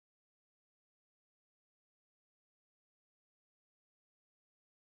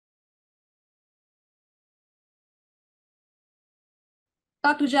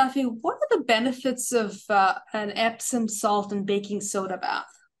Dr. Jaffe, what are the benefits of an Epsom salt and baking soda bath?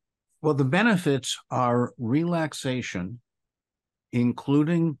 Well, the benefits are relaxation,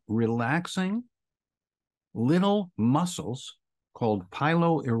 including relaxing little muscles called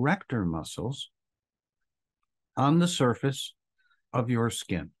piloerector muscles on the surface of your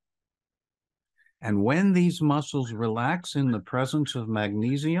skin. And when these muscles relax in the presence of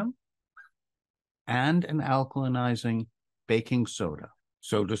magnesium and an alkalinizing baking soda.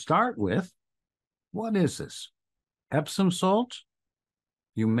 So to start with, what is this? Epsom salt.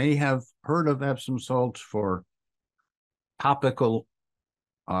 You may have heard of Epsom salts for topical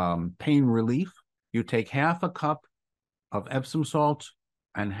pain relief. You take half a cup of Epsom salt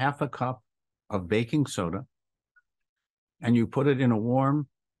and half a cup of baking soda, and you put it in a warm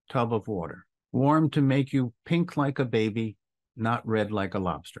tub of water. Warm to make you pink like a baby, not red like a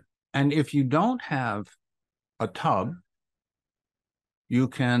lobster. And if you don't have a tub, you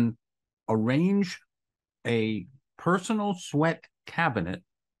can arrange a personal sweat cabinet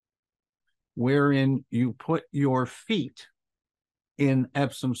wherein you put your feet in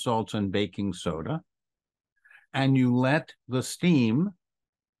Epsom salts and baking soda, and you let the steam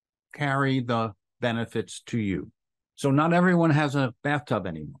carry the benefits to you. So not everyone has a bathtub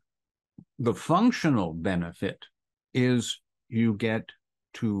anymore. The functional benefit is you get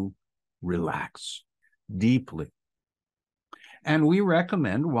to relax deeply. And we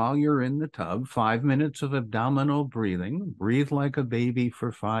recommend, while you're in the tub, 5 minutes of abdominal breathing. Breathe like a baby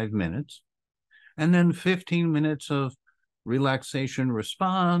for 5 minutes. And then 15 minutes of relaxation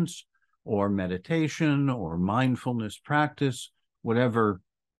response or meditation or mindfulness practice, whatever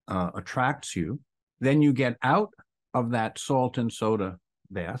attracts you. Then you get out of that salt and soda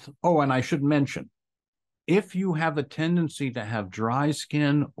bath. Oh, and I should mention, if you have a tendency to have dry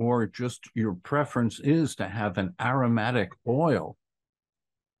skin, or just your preference is to have an aromatic oil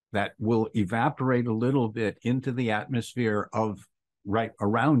that will evaporate a little bit into the atmosphere of right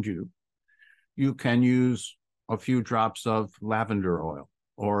around you, you can use a few drops of lavender oil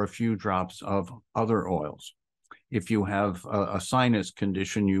or a few drops of other oils. If you have a sinus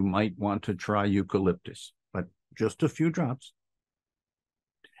condition, you might want to try eucalyptus, but just a few drops.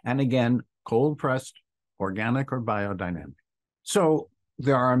 And again, cold pressed, organic or biodynamic. So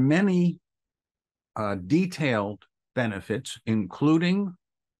there are many detailed benefits, including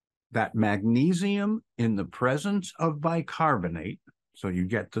that magnesium in the presence of bicarbonate. So you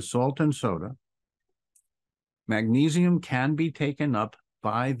get the salt and soda. Magnesium can be taken up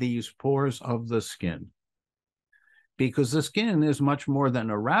by these pores of the skin, because the skin is much more than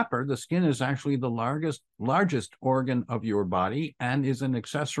a wrapper. The skin is actually the largest organ of your body and is an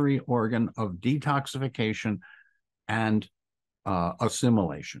accessory organ of detoxification and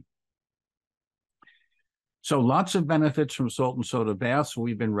assimilation. So lots of benefits from salt and soda baths.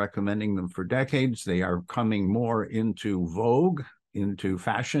 We've been recommending them for decades. They are coming more into vogue, into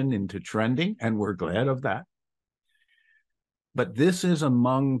fashion, into trending, and we're glad of that. But this is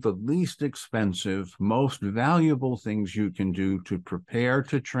among the least expensive, most valuable things you can do to prepare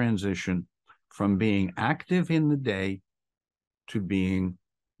to transition from being active in the day to being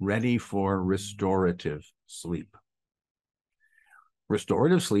ready for restorative sleep.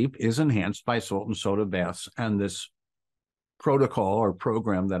 Restorative sleep is enhanced by salt and soda baths and this protocol or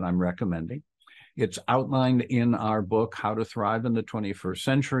program that I'm recommending. It's outlined in our book, How to Thrive in the 21st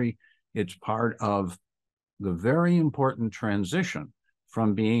Century. It's part of the very important transition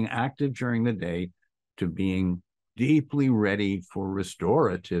from being active during the day to being deeply ready for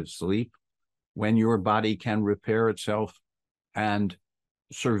restorative sleep, when your body can repair itself and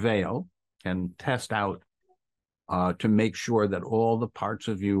surveil and test out to make sure that all the parts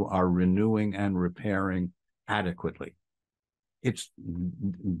of you are renewing and repairing adequately.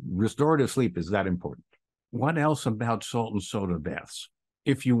 Restorative sleep is that important. What else about salt and soda baths?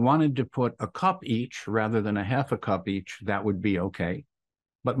 If you wanted to put a cup each rather than a half a cup each, that would be okay.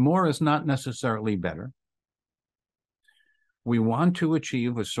 But more is not necessarily better. We want to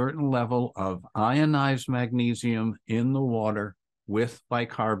achieve a certain level of ionized magnesium in the water with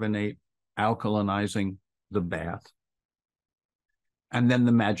bicarbonate alkalinizing the bath. And then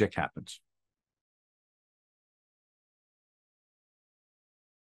the magic happens.